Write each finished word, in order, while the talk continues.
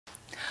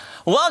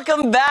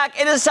Welcome back.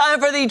 It is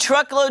time for the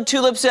Truckload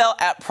Tulip Sale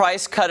at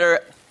Price Cutter.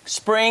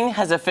 Spring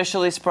has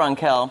officially sprung,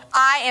 Kel.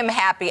 I am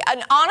happy.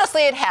 And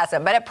honestly, it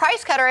hasn't, but at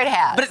Price Cutter, it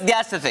has. But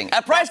that's the thing.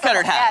 At Price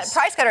Cutter, it has. At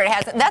Price Cutter, it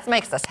hasn't. That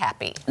makes us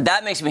happy.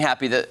 That makes me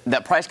happy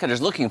that Price Cutter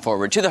is looking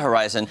forward to the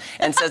horizon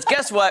and says,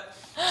 guess what?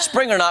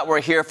 Spring or not, we're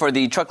here for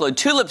the Truckload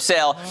Tulip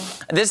Sale.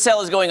 This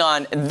sale is going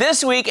on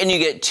this week, and you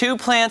get 2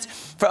 plants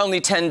for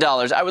only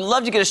 $10. I would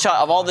love to get a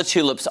shot of all the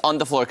tulips on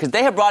the floor, because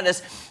they have brought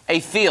us a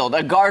field,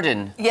 a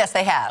garden. Yes,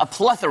 they have. A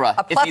plethora,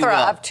 if you will.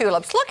 Of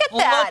tulips. Look at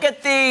that. Look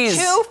at these.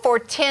 2 for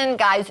 $10,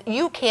 guys.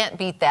 You can't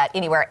beat that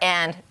anywhere.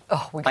 And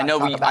I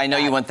know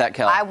you want that,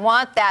 Kel. I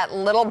want that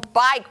little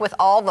bike with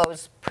all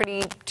those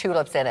pretty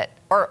tulips in it,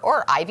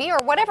 or ivy, or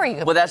whatever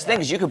you. Well, that's the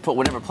thing, is you can put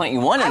whatever plant you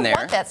want in there.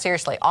 I want that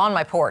seriously on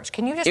my porch.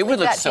 Can you just? It would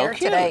look that so here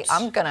cute today?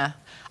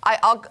 I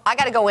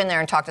got to go in there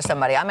and talk to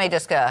somebody. I may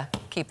just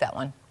keep that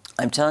one.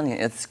 I'm telling you,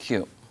 it's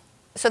cute.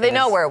 So they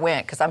know where it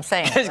went, because I'm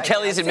saying. Because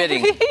Kelly's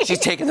admitting she's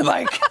taking the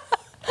bike.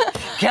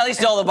 Kelly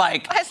stole the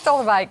bike. I stole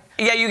the bike.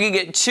 Yeah, you can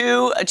get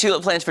 2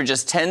 tulip plants for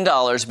just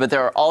 $10, but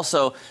there are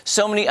also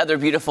so many other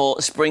beautiful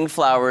spring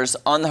flowers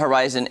on the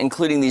horizon,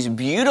 including these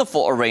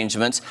beautiful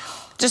arrangements.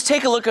 Just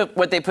take a look at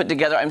what they put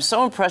together. I'm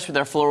so impressed with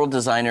our floral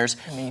designers,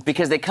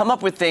 because they come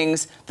up with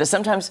things that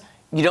sometimes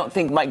you don't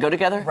think might go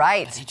together.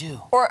 Right. But they do.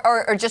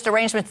 Or just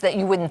arrangements that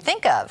you wouldn't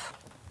think of.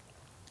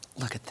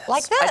 Look at this.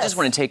 Like this. I just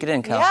want to take it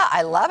in, Kel. Yeah,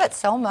 I love it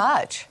so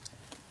much.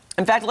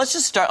 In fact, let's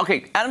just start.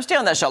 Okay, Adam, stay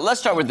on that shot. Let's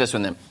start with this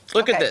one then.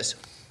 Look at this.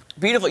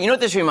 Beautiful. You know what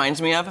this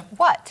reminds me of?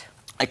 What?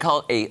 I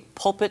call it a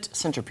pulpit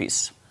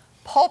centerpiece.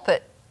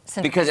 Pulpit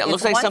centerpiece. Because it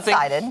looks like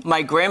something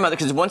my grandmother,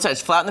 because one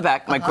side's flat in the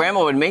back, my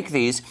grandma would make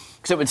these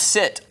because it would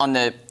sit on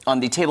the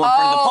table in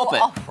front of the pulpit.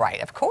 Oh, right,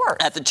 of course.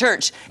 At the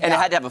church. And it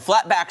had to have a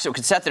flat back so it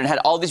could sit there and had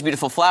all these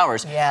beautiful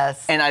flowers.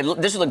 Yes. And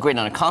this would look great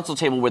on a console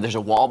table where there's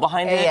a wall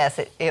behind it. Yes,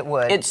 it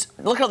would.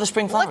 Look at all the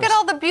spring flowers. Look at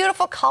all the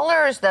beautiful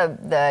colors.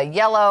 The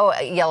yellow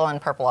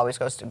and purple always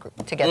goes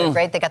together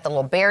great. They got the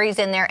little berries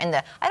in there, and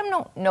I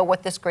don't know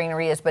what this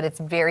greenery is, but it's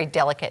very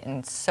delicate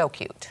and so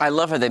cute. I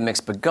love how they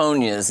mix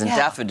begonias and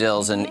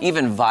daffodils and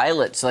even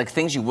violets, like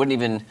things you wouldn't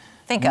even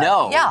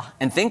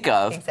think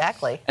of.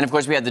 Exactly. And of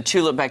course we have the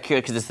tulip back here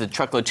because it's the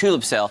Truckload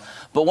Tulip Sale.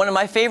 But one of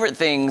my favorite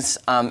things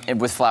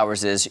with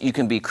flowers is you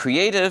can be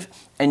creative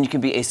and you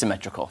can be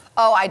asymmetrical.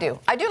 Oh, I do.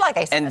 I do like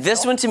asymmetrical. And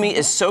this one to me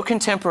is so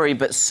contemporary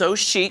but so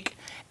chic.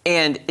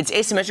 And it's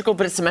asymmetrical,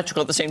 but it's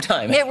symmetrical at the same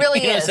time. It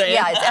really is.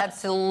 Yeah, it's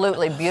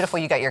absolutely beautiful.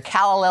 You got your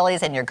calla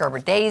lilies and your Gerber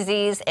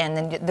daisies, and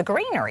then the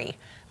greenery.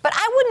 But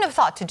I wouldn't have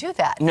thought to do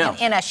that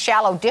in a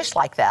shallow dish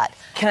like that.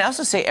 Can I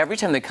also say, every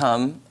time they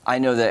come, I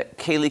know that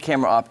Kaylee,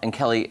 Camera Op, and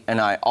Kelly and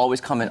I always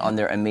comment on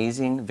their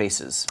amazing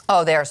vases.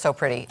 Oh, they are so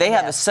pretty. They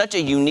have such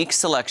a unique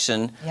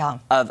selection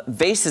of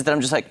vases that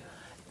I'm just like,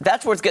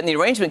 that's where it's getting the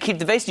arrangement. Keep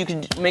the vase, you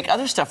can make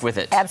other stuff with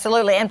it.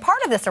 Absolutely, and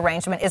part of this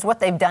arrangement is what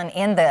they've done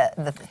in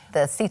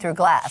the see-through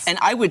glass. And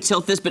I would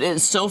tilt this, but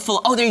it's so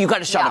full. Oh, there, you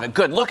got a shot of it.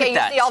 Good, look at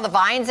that. You see all the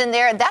vines in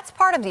there? That's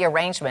part of the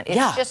arrangement.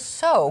 It's just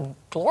so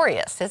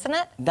glorious, isn't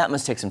it? That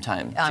must take some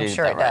time. I'm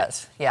sure it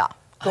does. Yeah,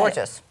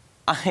 gorgeous.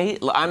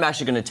 I'm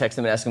actually going to text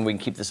them and ask them if we can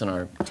keep this on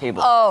our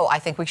table. Oh, I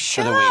think we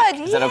should. For the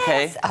week. Is that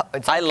okay? Oh,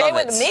 it's okay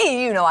with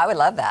me. You know, I would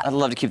love that. I'd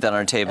love to keep that on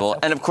our table.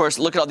 And of course,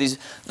 look at all these.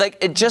 Like,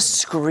 it just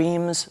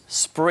screams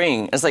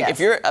spring. It's like if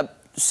you're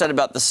upset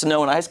about the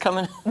snow and ice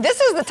coming.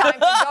 This is the time to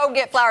go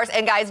get flowers.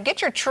 And guys,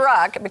 get your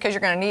truck, because you're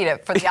going to need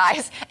it for the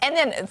ice, and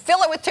then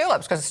fill it with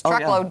tulips, because it's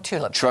Truckload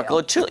Tulips.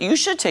 Truckload Tulips. You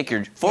should take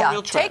your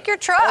four-wheel truck. Take your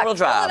truck. Four-wheel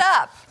drive. Fill it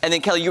up. And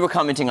then, Kelly, you were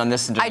commenting on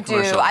this in the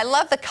commercial. I do. I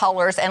love the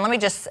colors. And let me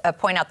just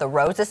point out the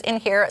roses in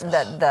here.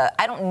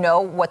 I don't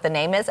know what the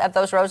name is of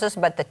those roses,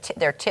 but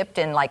they're tipped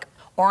in like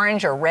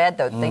orange or red,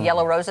 the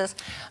yellow roses.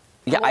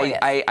 Yeah,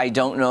 I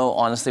don't know,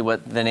 honestly,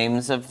 what the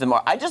names of them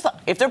are.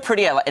 If they're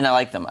pretty and I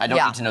like them, I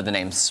don't need to know the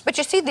names. But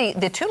you see,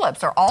 the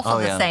tulips are also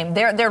the same.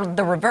 They're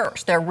the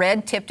reverse. They're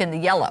red tipped in the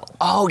yellow.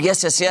 Oh,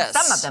 yes.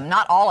 Some of them,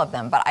 not all of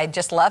them, but I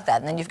just love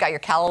that. And then you've got your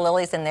calla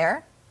lilies in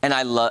there. And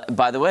I love,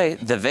 by the way,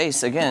 the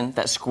vase, again,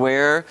 that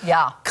square,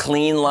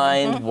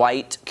 clean-lined,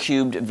 white,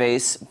 cubed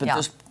vase. But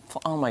those,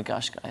 oh my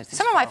gosh, guys.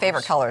 Some of my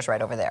favorite colors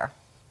right over there.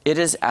 It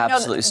is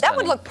absolutely stunning.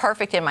 That would look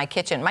perfect in my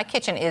kitchen. My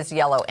kitchen is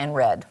yellow and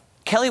red.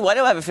 Kelly, why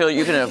do I have a feeling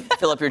you're going to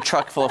fill up your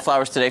truck full of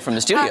flowers today from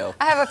the studio?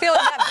 I have a feeling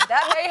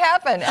that may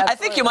happen. Absolutely. I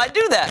think you might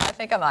do that. I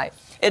think I might.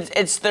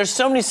 There's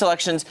so many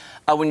selections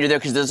when you're there,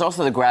 because there's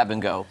also the grab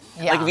and go.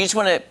 Yeah. Like if you just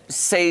want to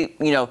say,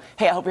 hey,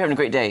 I hope you're having a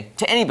great day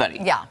to anybody.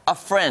 Yeah. A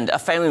friend, a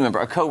family member,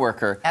 a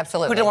coworker.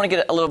 Absolutely. Who didn't want to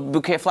get a little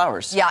bouquet of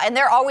flowers. Yeah, and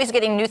they're always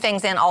getting new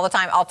things in all the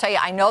time. I'll tell you,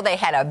 I know they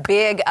had a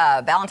big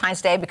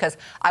Valentine's Day, because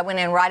I went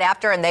in right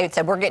after and they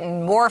said we're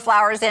getting more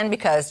flowers in,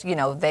 because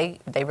they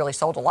really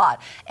sold a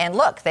lot. And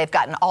look, they've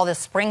gotten all this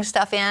spring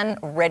stuff in,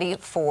 ready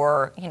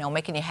for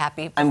making you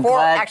happy before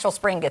actual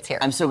spring gets here.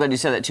 I'm so glad you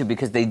said that too,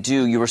 because they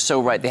do. You were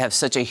so right. They have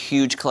such a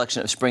huge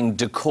collection of spring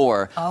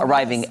decor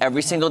arriving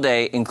every single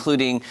day,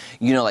 including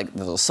like the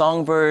little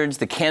songbirds,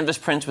 the canvas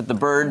prints with the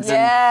birds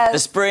and the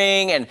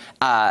spring, and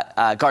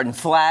garden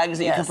flags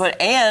that you can put.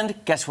 And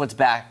guess what's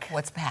back?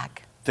 What's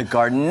back? The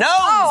garden gnomes.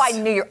 Oh, I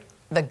knew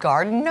the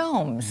garden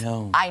gnomes.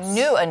 Gnomes. I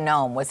knew a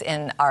gnome was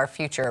in our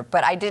future,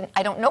 but I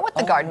don't know what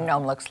the garden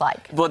gnome looks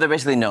like. Well, they're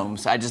basically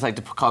gnomes. I just like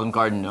to call them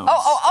garden gnomes.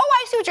 Oh,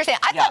 I see what you're saying.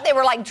 I thought they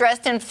were like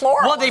dressed in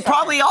floral. Well, they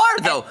probably are,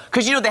 though.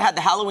 Because, you know, they had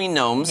the Halloween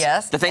gnomes,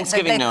 yes, the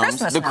Thanksgiving gnomes,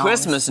 the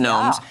Christmas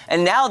gnomes. Yeah.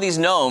 And now these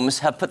gnomes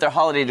have put their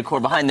holiday decor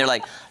behind. They're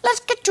like, let's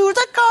get to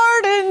the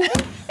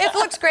garden. It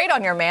looks great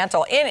on your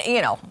mantle.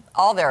 You know,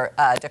 all their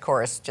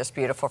decor is just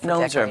beautiful for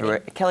Gnomes decorating. are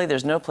everywhere. Kelly,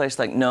 there's no place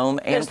like gnome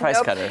and There's price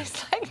no cutter.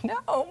 place like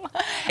gnome.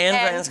 And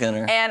price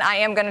cutter. And I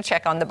am going to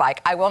check on the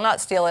bike. I will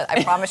not steal it.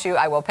 I promise you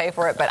I will pay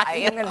for it, but I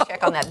am going to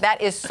check on that.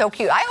 That is so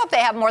cute. I hope they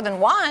have more than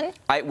one.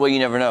 Well, you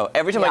never know.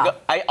 Every time I go,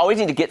 I always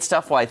need to get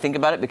stuff while I think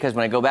about it, because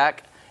when I go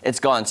back, it's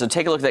gone. So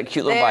take a look at that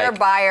cute little bike. Their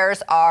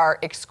buyers are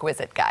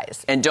exquisite,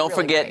 guys. And don't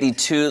forget the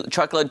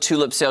Truckload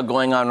Tulip sale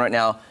going on right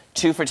now.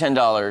 2 for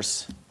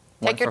 $10.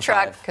 Take your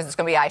truck, because it's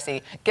going to be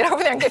icy. Get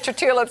over there and get your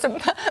tulips and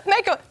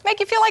make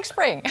you feel like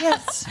spring.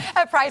 Yes.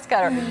 At Price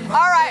Cutter.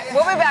 All right,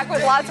 we'll be back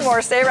with lots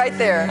more. Stay right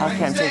there.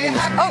 Okay, I'm taking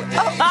this.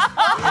 Oh.